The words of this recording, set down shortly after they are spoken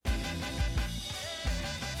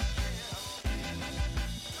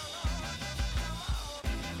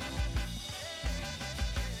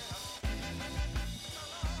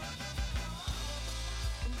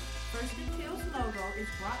logo is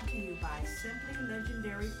brought to you by Simply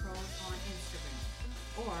Legendary Pros on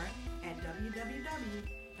Instagram or at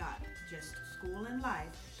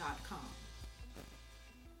www.justschoolandlife.com.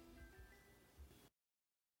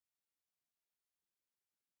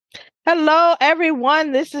 Hello,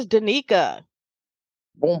 everyone. This is Danica.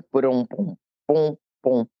 Boom, boom, boom, boom,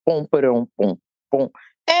 boom, boom, boom, boom, boom.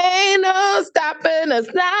 Ain't no stopping us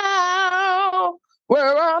now. We're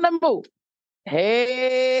on the move.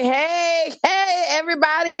 Hey, hey, hey,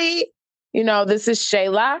 everybody. This is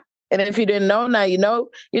Shayla. And if you didn't know, now you know.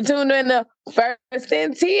 You're tuned in to First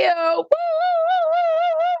and Teal. Woo, woo, woo,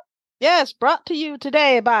 Yes, brought to you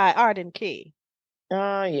today by Arden Key.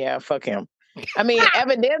 Oh, yeah, fuck him. I mean,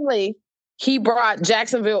 evidently, he brought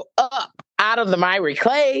Jacksonville up out of the miry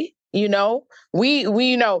clay. He coined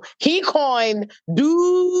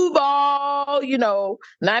Duval,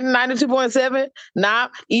 92.7,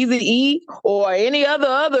 not Easy E or any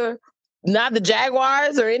other, not the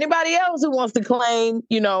Jaguars or anybody else who wants to claim,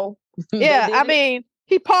 Yeah, I mean,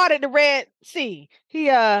 he parted the Red Sea. He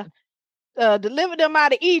delivered them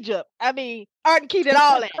out of Egypt. I mean, Arden Key did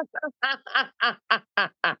all that.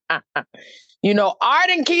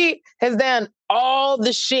 Arden Key has done all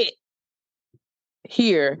the shit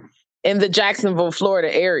here in the Jacksonville,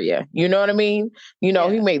 Florida area. You know what I mean? He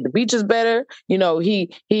made the beaches better. He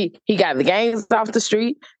got the gangs off the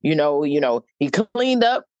street. He cleaned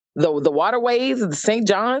up the waterways of the St.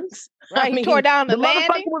 John's. Right, he tore down the landing.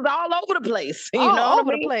 Motherfucker was all over the place. All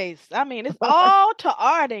over the place. I mean, it's all to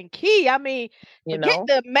Arden Key. I mean, forget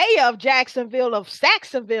the mayor of Jacksonville, of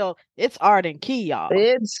Saxonville. It's Arden Key, y'all.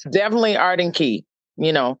 It's definitely Arden Key.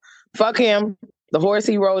 Fuck him, the horse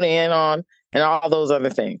he rode in on, and all those other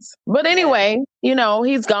things. But anyway,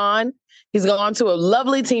 he's gone. He's gone to a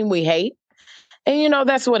lovely team we hate. And,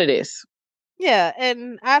 that's what it is. Yeah,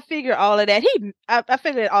 and I figure all of that. I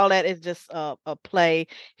figured all that is just a play.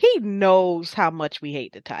 He knows how much we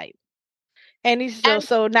hate the type, and he's just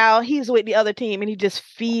so now he's with the other team, and he's just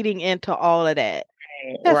feeding into all of that.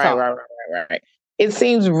 Right. It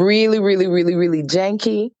seems really, really, really, really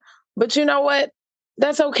janky, but you know what?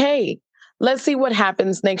 That's okay. Let's see what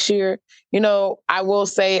happens next year. I will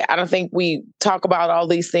say I don't think we talk about all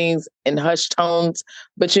these things in hushed tones,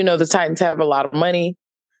 but the Titans have a lot of money.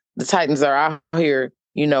 The Titans are out here,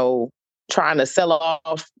 trying to sell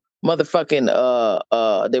off motherfucking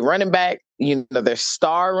the running back, their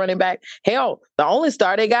star running back. Hell, the only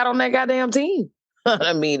star they got on that goddamn team.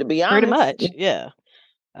 I mean, to be honest. Pretty much, yeah.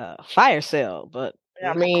 Fire sale, but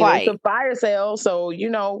I mean, it's a fire sale, so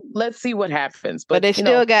let's see what happens. But they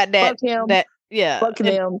still got that. Fuck him, fuck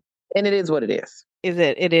them, and it is what it is.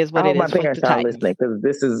 It is what it is. My parents are listening because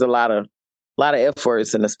this is a lot of F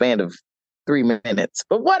words in the span of 3 minutes.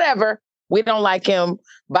 But whatever. We don't like him.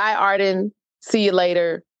 Bye, Arden. See you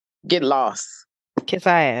later. Get lost. Kiss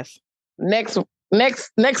our ass. Next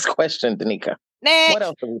question, Danica. Next. What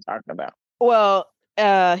else are we talking about? Well,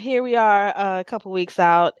 here we are a couple weeks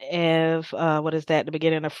out of what is that? The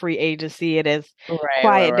beginning of free agency. It has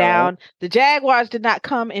quieted down. The Jaguars did not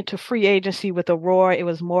come into free agency with a roar. It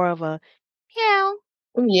was more of a meow.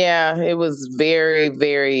 Yeah, it was very,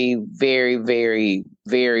 very, very, very,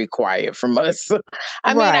 very quiet from us.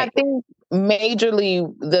 I mean, I think majorly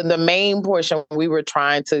the main portion we were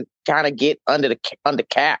trying to kind of get under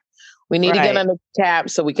cap. We need to get under cap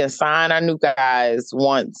so we can sign our new guys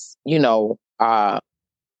once we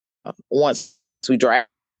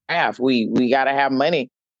draft. We got to have money,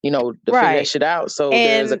 to figure that shit out. So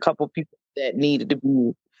there's a couple people that needed to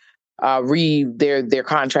be their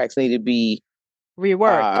contracts needed to be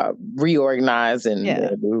reorganized and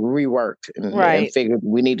reworked, and figured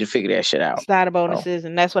we need to figure that shit out. Sign bonuses,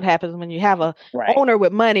 and that's what happens when you have a owner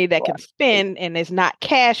with money that can spend and is not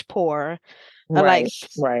cash poor, like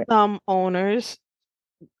some owners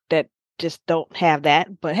that just don't have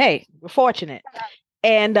that. But hey, we're fortunate,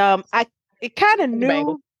 and it kind of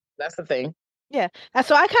knew that's the thing. Yeah, and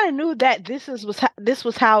so I kind of knew that this was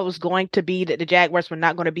how it was going to be. That the Jaguars were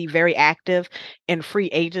not going to be very active in free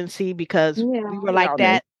agency because we were like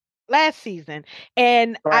that last season.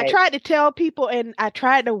 And I tried to tell people, and I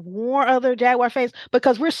tried to warn other Jaguar fans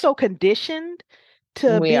because we're so conditioned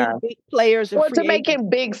to being big players and to making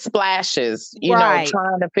big splashes. Trying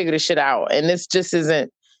to figure this shit out, and this just isn't.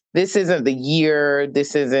 This isn't the year.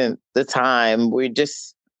 This isn't the time. We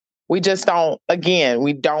just don't, again,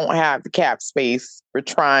 we don't have the cap space. We're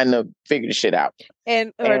trying to figure the shit out.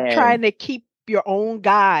 And trying to keep your own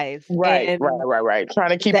guys. Right.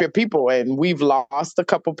 Trying to keep your people. And we've lost a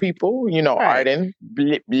couple people, Arden,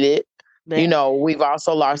 blip, blip. We've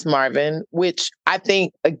also lost Marvin, which I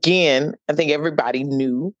think everybody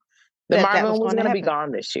knew that Marvin was was going to going to be happen.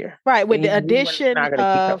 gone this year. Right, with the addition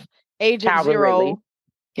of Agent Calvin Zero, Ridley.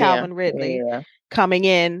 Calvin Ridley coming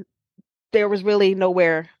in, there was really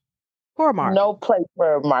nowhere for Marvin. No place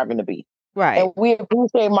for Marvin to be. Right. And we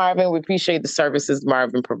appreciate Marvin. We appreciate the services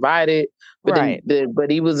Marvin provided. But but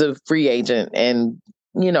he was a free agent, and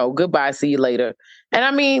goodbye, see you later. And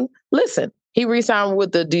I mean, listen, he re-signed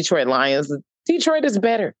with the Detroit Lions. Detroit is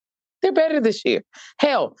better. They're better this year.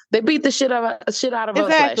 Hell, they beat the shit out of us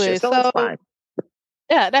last year, so it's fine.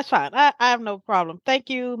 Yeah, that's fine. I have no problem. Thank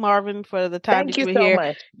you, Marvin, for the time that you were here.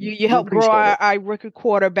 Much. You helped grow our rookie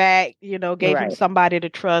quarterback. Gave him somebody to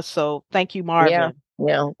trust. So thank you, Marvin. Yeah.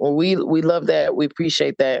 Well, we love that. We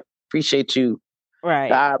appreciate that. Appreciate you.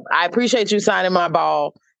 Right. I appreciate you signing my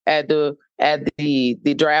ball at the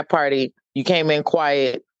draft party. You came in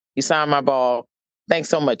quiet. You signed my ball. Thanks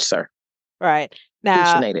so much, sir. Right.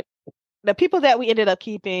 Now, appreciate it. The people that we ended up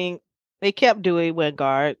keeping, they kept Dewey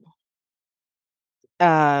Wingard.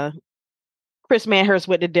 Chris Manhurst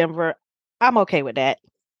went to Denver. I'm okay with that.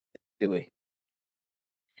 Dewey.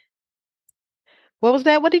 What was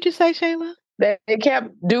that? What did you say, Shayla? They kept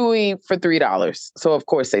Dewey for $3. So of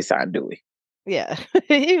course they signed Dewey. Yeah.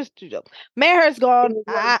 He was too dope. Manhurst gone.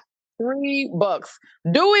 $3.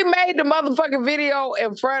 Dewey made the motherfucking video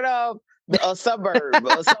in front of a suburb.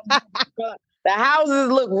 The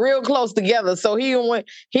houses look real close together, so he in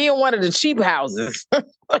one of the cheap houses.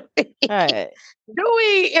 Right.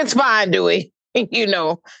 Dewey, it's fine, Dewey.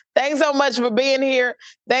 Thanks so much for being here.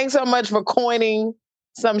 Thanks so much for coining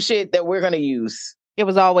some shit that we're gonna use. It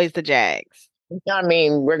was always the Jags. I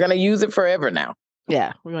mean, we're gonna use it forever now.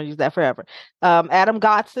 Yeah, we're gonna use that forever. Adam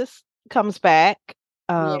Gotsis comes back.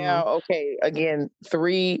 Okay. Again,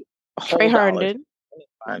 $3. Trey Herndon.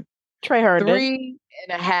 Fine. Trey Herndon.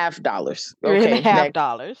 $3.50. Okay,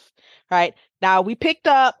 $3.50. Right. Now we picked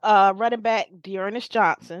up running back Dearness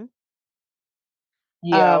Johnson.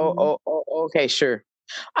 Yeah. Okay, sure.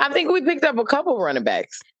 I think we picked up a couple running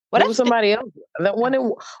backs. There was somebody else. That one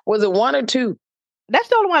was it one or two? That's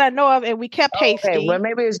the only one I know of, and we kept Hasty. Okay, well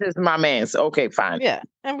maybe it's just my man's. Okay, fine. Yeah,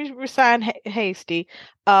 and we resigned Hasty.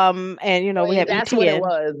 And we have that's ETN. What it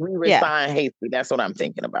was. We resigned Hasty. That's what I'm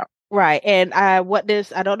thinking about. Right, and I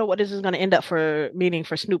don't know what this is going to end up meaning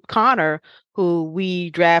for Snoop Connor, who we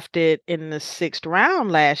drafted in the 6th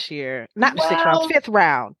round last year. Not the 6th round, 5th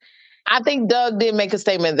round. I think Doug did make a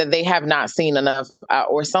statement that they have not seen enough,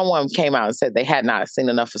 or someone came out and said they had not seen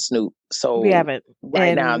enough of Snoop. So we haven't.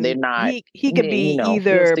 Right now, they're not. He could be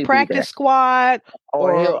either practice squad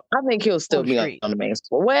or I think he'll still be on the main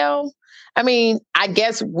squad. Well, I mean, I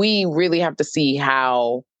guess we really have to see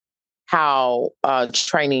how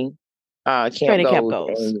training camp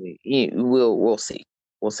goes. We'll see.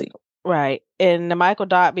 We'll see. Right. And the Michael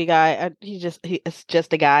Dobby guy, he's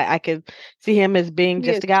just a guy. I could see him as being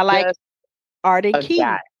just a guy like Arden Key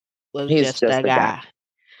was just a guy.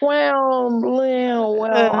 Well,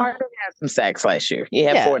 Arden had some sacks last year. He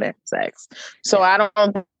had 4 sacks. So I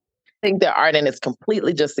don't think that Arden is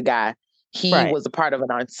completely just a guy. He was a part of an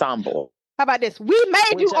ensemble. How about this? We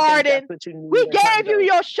made you, Arden. We gave you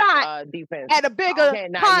your shot at a bigger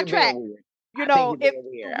contract.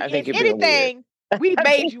 If anything, we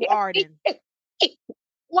made you Arden.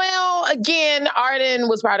 Well, again, Arden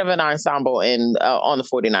was part of an ensemble on the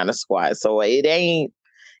 49ers squad. So it ain't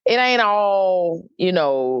all, he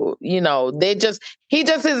just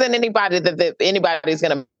isn't anybody that anybody's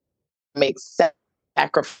going to make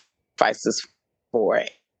sacrifices for it.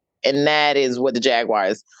 And that is what the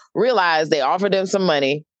Jaguars realized. They offered him some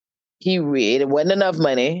money. It wasn't enough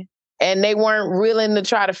money, and they weren't willing to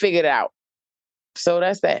try to figure it out. So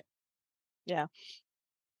that's that. Yeah.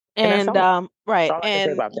 And right.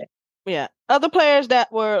 And about that. Yeah. Other players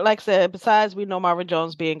that were, like I said, besides we know Marvin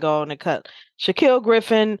Jones being gone and cut. Shaquille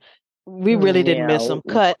Griffin, we really didn't miss him.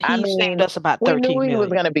 Cut. He saved us about $13 million. We knew he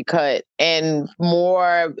was going to be cut, and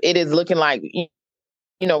more. It is looking like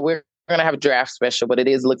we're going to have a draft special, but it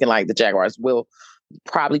is looking like the Jaguars will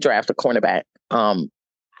probably draft a cornerback.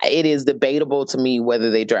 It is debatable to me whether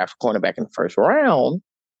they draft a cornerback in the 1st round,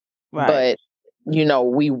 but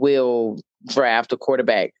we will draft a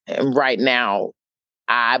quarterback. And right now,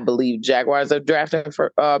 I believe Jaguars are drafting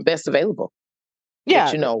for best available.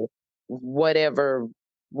 Yeah, but, whatever,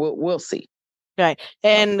 we'll see. Right,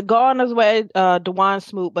 and gone as well, DeJuan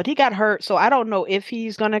Smoot, but he got hurt, so I don't know if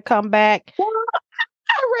he's going to come back. Well,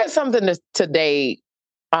 I read something today.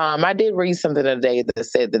 I did read something today that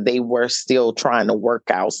said that they were still trying to work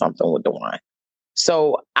out something with DeJuan.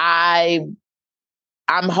 So I'm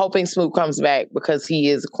hoping Smoot comes back because he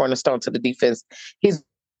is a cornerstone to the defense. He's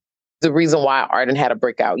the reason why Arden had a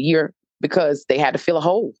breakout year because they had to fill a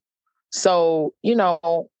hole. So,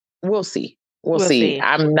 we'll see. We'll see.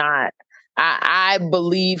 I'm not. I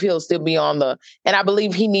believe he'll still be on and I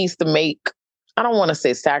believe he needs to make, I don't want to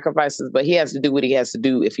say sacrifices, but he has to do what he has to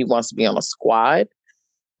do if he wants to be on a squad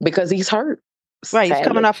because he's hurt. Right. Sadly. He's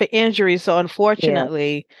coming off an injury. So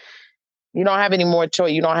unfortunately, you don't have any more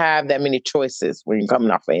choice. You don't have that many choices when you're coming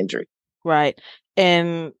off an injury. Right.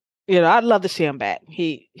 And, I'd love to see him back.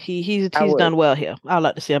 He's done well here. I'd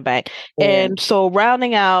love to see him back. Yeah. And so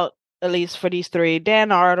rounding out, at least for these three,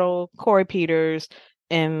 Dan Arnold, Corey Peters,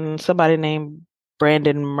 and somebody named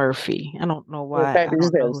Brandon Murphy. I don't know why.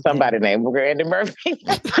 Somebody named Brandon Murphy.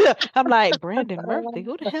 I'm like, Brandon Murphy?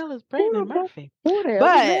 Who the hell is Brandon Murphy? Who the hell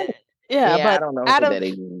is that? Yeah, but I don't know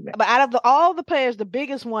out of all the players, the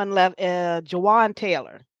biggest one left, Jawan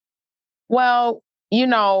Taylor. Well,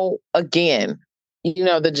 again,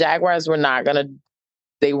 the Jaguars were not going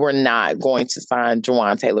to sign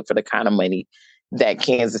Jawan Taylor for the kind of money that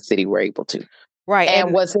Kansas City were able to. Right.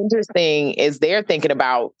 And what's interesting is they're thinking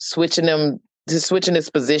about switching this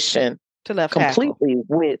position to left completely, tackle.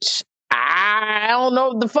 Which I don't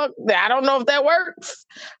know I don't know if that works.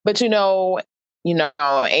 But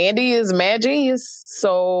Andy is mad genius,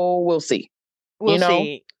 so we'll see. We'll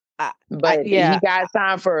see. But he got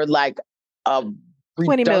signed for like a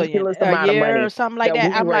 $20 million amount a year of money or something like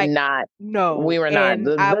that. We were not.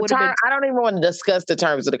 The term, I don't even want to discuss the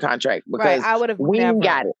terms of the contract because we ain't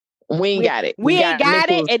got it. We ain't got it. We ain't got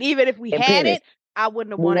it. And even if we had it, I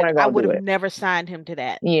wouldn't have wanted. I would have never signed him to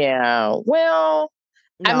that. Yeah. Well,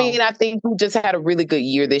 no. I mean, I think we just had a really good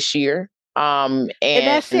year this year. And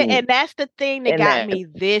that's it. And that's the thing that got me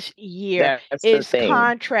this year is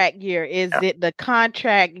contract year. Is it the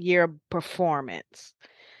contract year performance?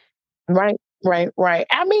 Right. I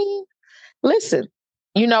mean, listen,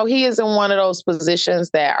 he is in one of those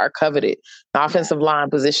positions that are coveted. The offensive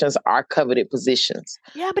line positions are coveted positions.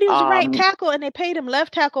 Yeah, but he was a right tackle and they paid him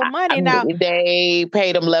left tackle money. Now they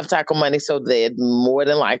paid him left tackle money, so that more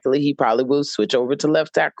than likely he probably will switch over to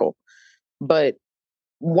left tackle. But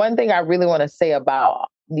one thing I really want to say about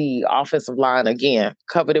the offensive line, again,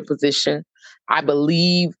 coveted position, I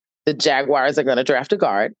believe the Jaguars are going to draft a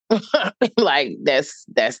guard. Like that's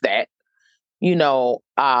that.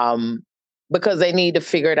 Because they need to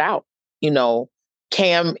figure it out.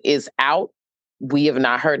 Cam is out. We have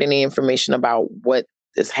not heard any information about what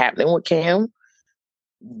is happening with Cam,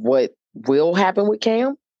 what will happen with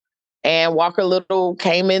Cam. And Walker Little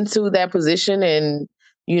came into that position and,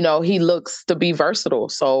 he looks to be versatile.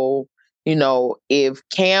 So, if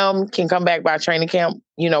Cam can come back by training camp,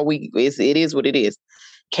 it is what it is.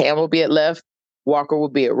 Cam will be at left, Walker will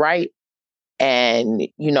be at right. And,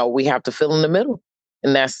 we have to fill in the middle.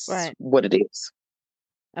 And that's what it is.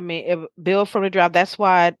 I mean, build from the draft. That's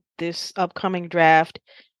why this upcoming draft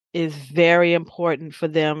is very important for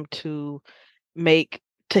them to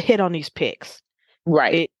hit on these picks.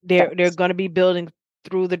 Right. They're going to be building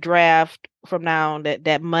through the draft from now on.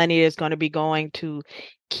 That money is going to be going to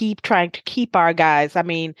trying to keep our guys. I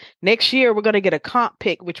mean, next year we're going to get a comp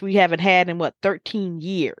pick, which we haven't had in 13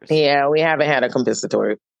 years. Yeah, we haven't had a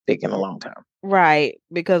compensatory pick in a long time. Right,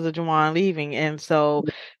 because of Juwan leaving. And so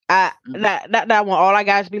I want all our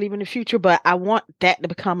guys to be leaving in the future, but I want that to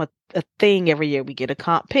become a thing every year. We get a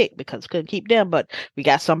comp pick because we couldn't keep them, but we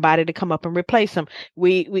got somebody to come up and replace them.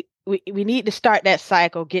 We need to start that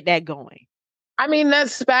cycle, get that going. I mean,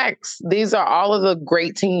 that's facts. These are all of the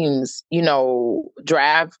great teams,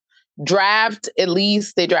 draft at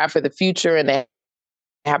least. They draft for the future and they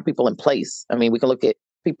have people in place. I mean, we can look at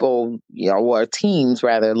people, or teams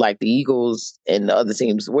rather, like the Eagles and the other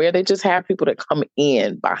teams, where they just have people that come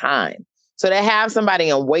in behind. So they have somebody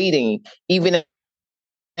in waiting, even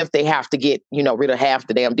if they have to get, rid of half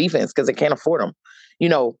the damn defense because they can't afford them.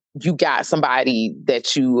 You got somebody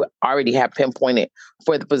that you already have pinpointed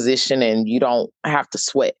for the position and you don't have to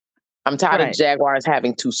sweat. I'm tired of Jaguars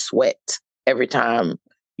having to sweat every time,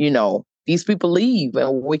 these people leave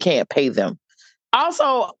and we can't pay them.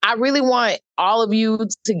 Also, I really want all of you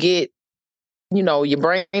to get, your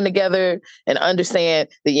brain together and understand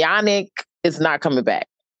that Yannick is not coming back.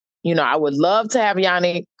 I would love to have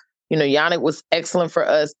Yannick. Yannick was excellent for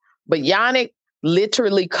us, but Yannick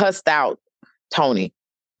literally cussed out Tony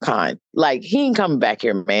Khan. Like, he ain't coming back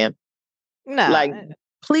here, man. No. Like,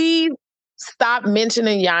 please stop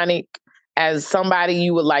mentioning Yannick as somebody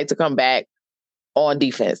you would like to come back on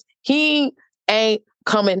defense. He ain't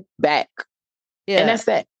coming back. Yeah. And that's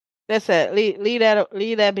that. That's it. Leave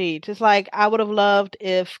that be. Just like I would have loved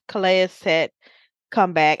if Calais had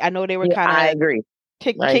come back. I know they were kind of I agree.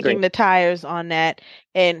 Kicking the tires on that.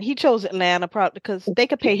 And he chose Atlanta probably because they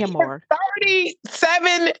could pay him more.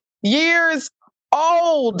 37 years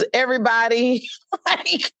old, everybody.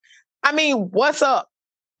 Like, I mean, what's up?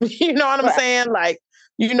 You know what I'm saying? Like,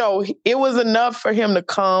 you know, it was enough for him to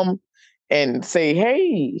come and say,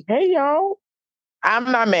 hey, y'all.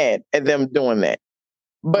 I'm not mad at them doing that.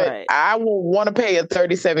 But I will want to pay a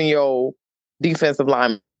 37-year-old defensive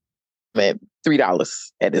lineman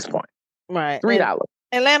 $3 at this point. Right. $3.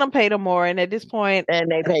 And Atlanta paid him more. And at this point.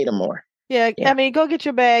 And they paid him more. Yeah. I mean, go get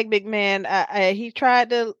your bag, big man. He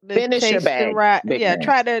tried to finish your bag.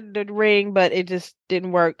 Tried the ring, but it just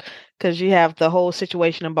didn't work because you have the whole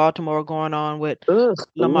situation in Baltimore going on with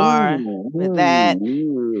Lamar, with that.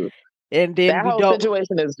 And then that whole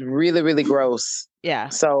situation is really, really gross. Yeah.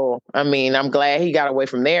 So, I mean, I'm glad he got away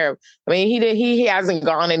from there. I mean, he hasn't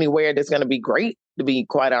gone anywhere that's going to be great, to be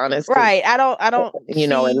quite honest. Right. I don't. You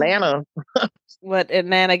know, Atlanta. What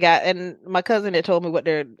Atlanta got, and my cousin had told me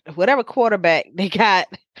whatever quarterback they got,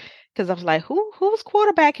 because I was like, who's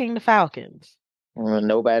quarterbacking the Falcons?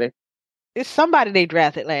 Nobody. It's somebody they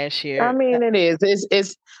drafted last year. I mean, it is.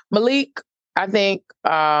 It's Malik. I think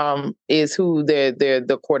is who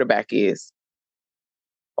the quarterback is.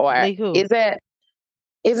 Or is that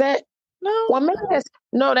no? Well, maybe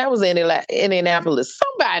that was Indianapolis.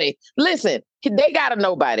 Somebody, listen, they got a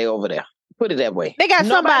nobody over there. Put it that way. They got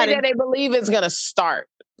somebody that they believe is going to start.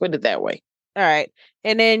 Put it that way. All right,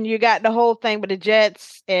 and then you got the whole thing with the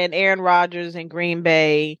Jets and Aaron Rodgers and Green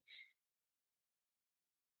Bay.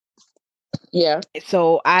 Yeah.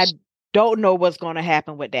 So I don't know what's going to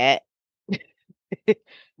happen with that.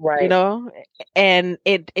 Right. You know, and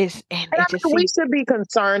it is, and it just we should be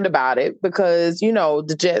concerned about it because, you know,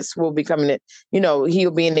 the Jets will be coming in, you know,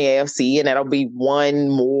 he'll be in the AFC and that'll be one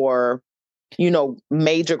more, you know,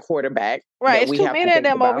 major quarterback. Right. It's too many of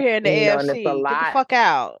them over here in the AFC. And it's a lot Get the fuck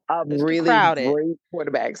out. of really great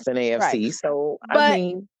quarterbacks in the AFC. Right. So,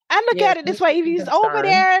 I look at it this way. If he's over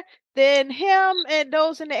there, then him and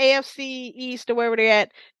those in the AFC East or wherever they're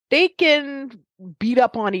at, they can beat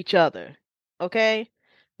up on each other. Okay?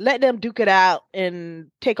 Let them duke it out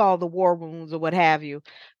and take all the war wounds or what have you.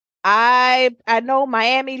 I know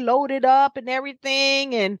Miami loaded up and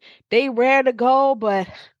everything and they rare to go, but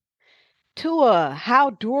Tua,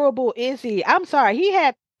 how durable is he? I'm sorry,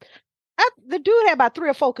 the dude had about 3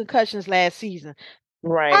 or 4 concussions last season.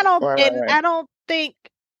 Right. I don't I don't think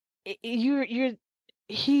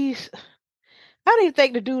I don't even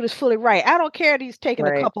think the dude is fully right. I don't care that he's taking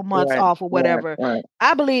a couple months off or whatever. Right.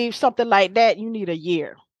 I believe something like that, you need a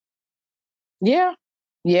year. Yeah.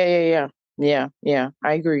 I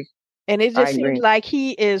agree. And it just seems like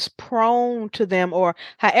he is prone to them, or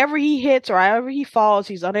however he hits or however he falls,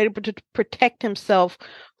 he's unable to protect himself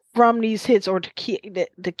from these hits or to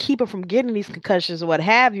keep him from getting these concussions or what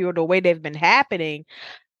have you, or the way they've been happening.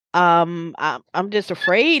 I'm just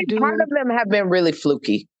afraid, dude. Part of them have been really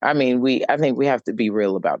fluky. I mean, I think we have to be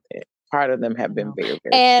real about that. Part of them have been very,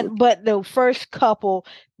 very fluky. But the first couple,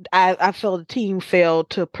 I feel the team failed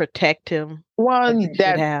to protect him. Well,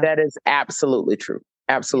 that is absolutely true.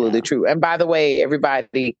 Absolutely true. And by the way,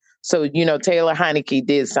 everybody, so, you know, Taylor Heineke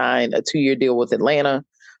did sign a 2-year deal with Atlanta,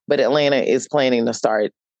 but Atlanta is planning to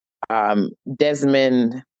start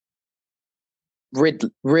Desmond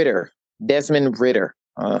Ritter.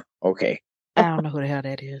 Okay. I don't know who the hell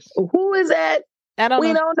that is. Who is that? I don't know.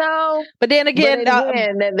 We don't know. But then again,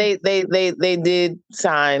 they did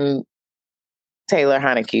sign Taylor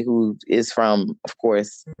Heineke, who is from, of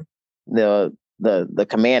course, the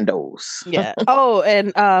Commandos. Yeah. Oh,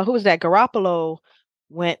 and who was that? Garoppolo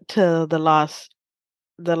went to the Las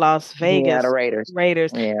Vegas Raiders.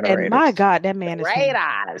 Yeah, and Raiders. My God, that man is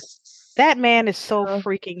Raiders. That man is so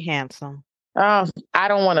freaking handsome. I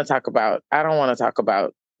don't want to talk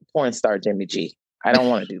about porn star Jimmy G. I don't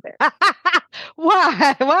want to do that.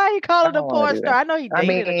 Why? Why are you calling a porn star? I know he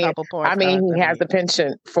dated a couple porn stars. I mean, he has a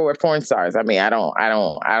penchant for porn stars. I mean, I don't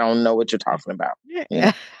know what you're talking about.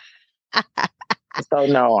 Yeah. So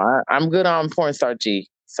no, I'm good on porn star G.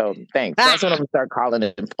 So thanks. That's what I'm gonna start calling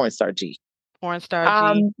it, porn star G. Porn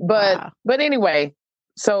star G. But anyway,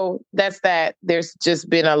 so that's that. There's just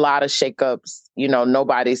been a lot of shakeups. You know,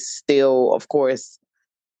 nobody's still, of course,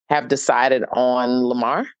 have decided on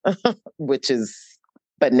Lamar, which is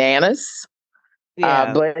bananas.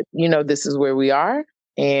 Yeah. But, you know, this is where we are.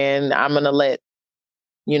 And I'm going to let,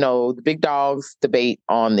 you know, the big dogs debate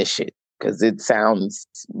on this shit because it sounds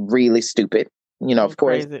really stupid. You know, of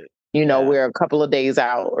course, you know, we're a couple of days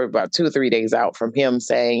out or about 2 or 3 days out from him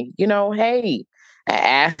saying, you know, hey, I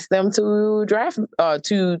asked them to draft,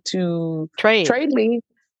 to trade me.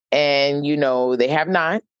 And, you know, they have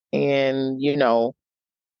not. And, you know,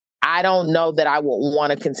 I don't know that I would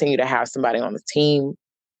want to continue to have somebody on the team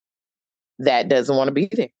that doesn't want to be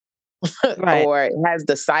there or has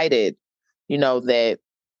decided, you know, that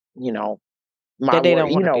you know, that they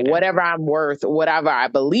don't want to do that. whatever I'm worth, whatever I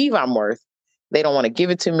believe I'm worth, they don't want to give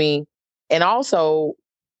it to me. And also,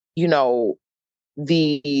 you know,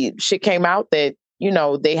 the shit came out that, you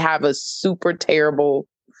know, they have a super terrible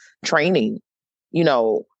training, you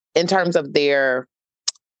know, in terms of their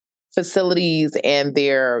facilities and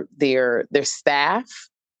their staff.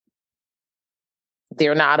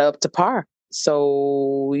 They're not up to par.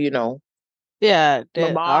 So, you know, yeah, all of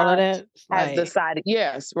Lamar that has decided,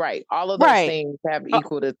 yes, right. All of those things have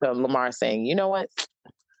equal to Lamar saying, you know what?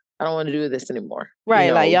 I don't want to do this anymore. Right, you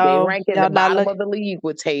know, like y'all, they rank in the bottom of the league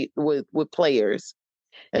with players.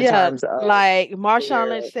 In terms of, like Marshawn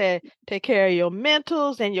Lynch said, take care of your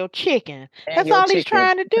mentals and your chicken. That's your all he's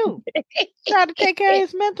trying to do. Trying to take care of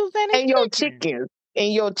his mentals and his chickens.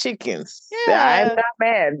 And your chickens. Yeah. I'm not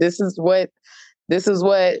mad. This is what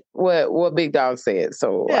Big Dog said.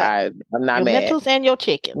 So I'm not your mad. Mentals and your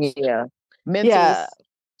chickens. Yeah. Mentals,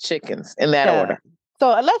 chickens in that order.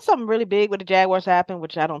 So unless something really big with the Jaguars happen,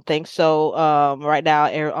 which I don't think so. Right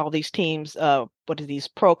now, all these teams, these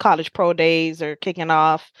college pro days are kicking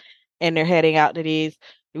off, and they're heading out to these.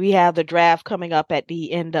 We have the draft coming up at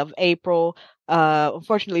the end of April.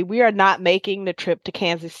 Unfortunately, we are not making the trip to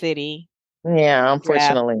Kansas City. Yeah,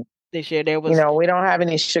 unfortunately. This year there was, we don't have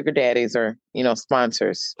any sugar daddies or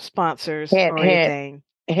sponsors. Or anything.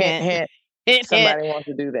 Hint. Somebody wants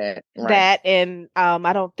to do that. Right? That and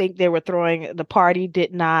I don't think they were throwing. The party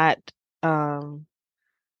did not.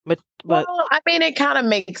 But well, I mean, it kind of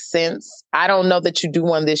makes sense. I don't know that you do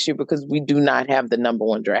one this year because we do not have the number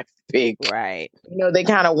one draft pick. Right. You know, they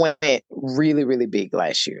kind of went really, really big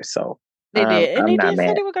last year. So they did, and they did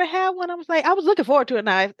say they were going to have one. I was looking forward to it.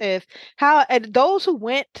 Now, and those who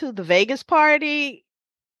went to the Vegas party,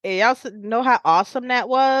 y'all know how awesome that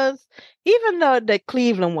was. Even the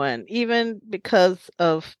Cleveland one, even because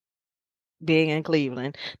of being in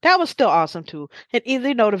Cleveland, that was still awesome too. And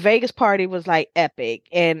either the Vegas party was like epic,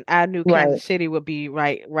 and I knew Kansas City would be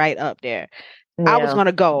right up there. Yeah. I was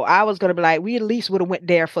gonna go. I was gonna be like, we at least would have went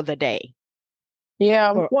there for the day.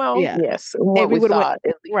 Yeah. Yes. What we thought,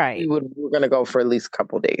 we were gonna go for at least a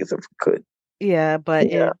couple days if we could. Yeah, but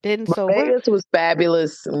it didn't. But Vegas was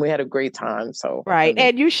fabulous, and we had a great time. So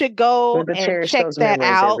and you should go and check that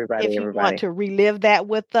out if you want to relive that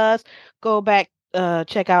with us. Go back,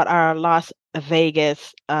 check out our Las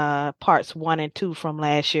Vegas parts 1 and 2 from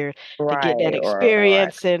last year to get that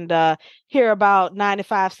experience and hear about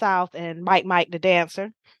 95 South and Mike the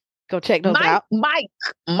dancer. Go check those out. Mike.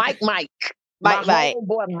 My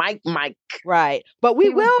homeboy Mike. Right, but we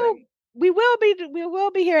will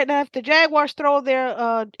be here. Now, if the Jaguars throw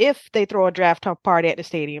if they throw a draft party at the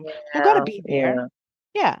stadium, we're gonna be there.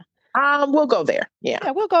 Yeah. We'll go there.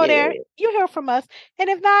 Yeah, we'll go there. You'll hear from us, and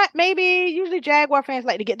if not, maybe usually Jaguar fans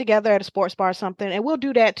like to get together at a sports bar or something, and we'll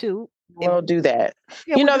do that too. We'll do that.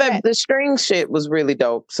 That the string shit was really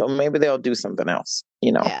dope, so maybe they'll do something else.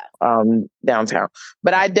 Downtown.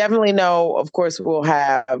 But I definitely know. Of course, we'll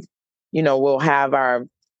have our.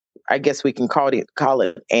 I guess we can call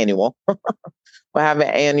it annual. We'll have an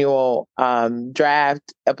annual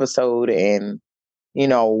draft episode, and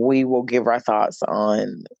we will give our thoughts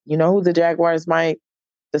on who the Jaguars might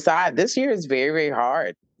decide. This year is very, very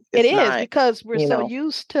hard. It is because we're so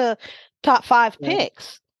used to top 5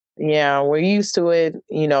 picks. Yeah, we're used to it.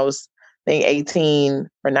 I think 18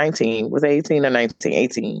 or 19 was 18 or 19.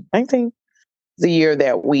 18, 19. The year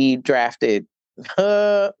that we drafted.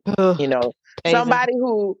 Somebody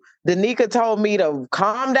who Danica told me to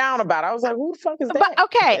calm down about. I was like, who the fuck is that? But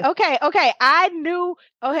okay. I knew.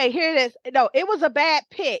 Okay, here it is. No, it was a bad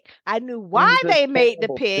pick. I knew why they made the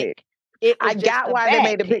pick. I got why they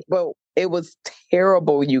made the pick, but it was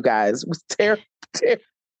terrible, you guys. It was terrible.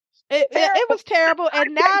 It was terrible,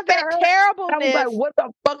 and now that terribleness. I was like, what the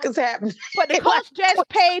fuck is happening? But the Colts just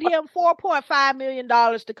paid him $4.5 million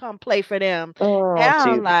to come play for them. Oh, and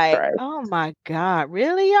I'm like, Christ. Oh my God,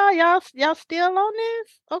 really, y'all still on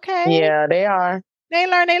this? Okay. Yeah, they are. They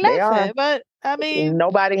learned their lesson, but I mean,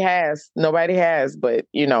 nobody has, but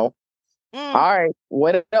all right,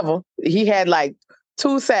 whatever. He had like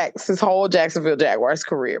 2 sacks his whole Jacksonville Jaguars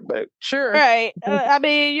career, but sure. Right. I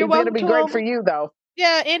mean, you're welcome to be great for you, though.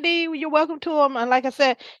 Yeah, Indy, you're welcome to him. And like I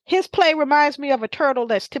said, his play reminds me of a turtle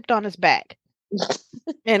that's tipped on his back.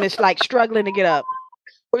 And it's like struggling to get up.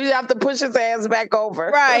 Well, you have to push his ass back over.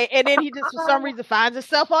 Right. And then he just, for some reason, finds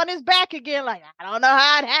himself on his back again. Like, I don't know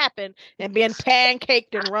how it happened. And being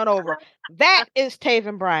pancaked and run over. That is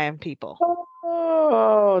Taven Bryan, people.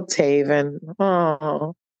 Oh, Taven.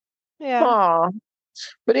 Oh. Yeah. Oh.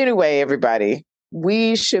 But anyway, everybody,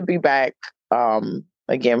 we should be back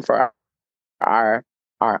again for our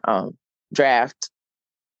draft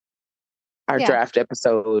our draft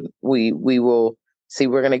episode, we will see.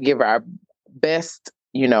 We're gonna give our best,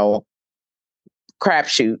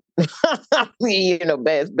 crapshoot,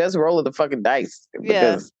 best roll of the fucking dice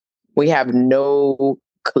because we have no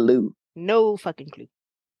clue. No fucking clue.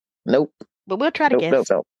 Nope. But we'll try to guess.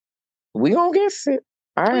 Nope. We gonna guess it.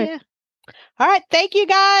 All right. Yeah. All right. Thank you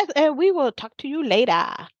guys, and we will talk to you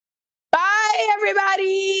later. Bye,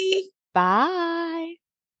 everybody. Bye.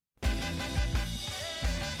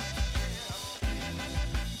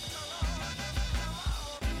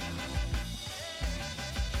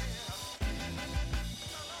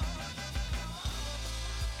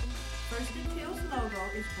 First and Teal's logo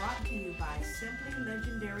is brought to you by Simply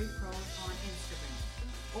Legendary Pros on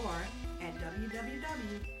Instagram or at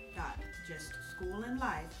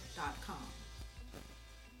www.justschoolandlife.com.